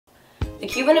The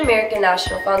Cuban American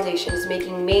National Foundation is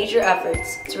making major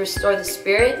efforts to restore the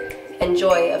spirit and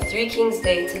joy of Three Kings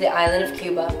Day to the island of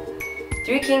Cuba.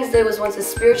 Three Kings Day was once a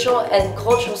spiritual and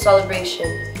cultural celebration.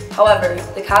 However,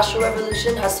 the Castro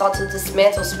Revolution has sought to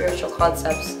dismantle spiritual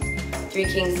concepts, Three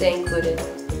Kings Day included.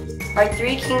 Our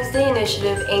Three Kings Day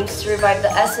initiative aims to revive the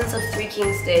essence of Three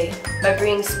Kings Day by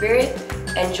bringing spirit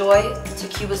and joy to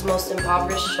Cuba's most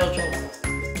impoverished children.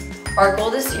 Our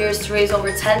goal this year is to raise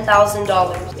over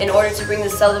 $10,000 in order to bring the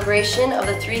celebration of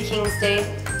the Three Kings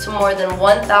Day to more than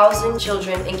 1,000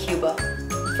 children in Cuba.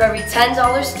 For every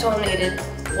 $10 donated,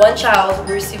 one child will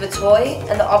receive a toy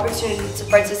and the opportunity to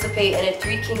participate in a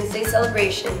Three Kings Day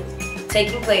celebration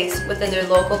taking place within their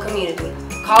local community.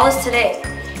 Call us today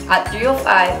at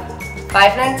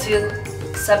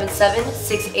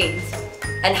 305-592-7768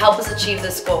 and help us achieve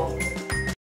this goal.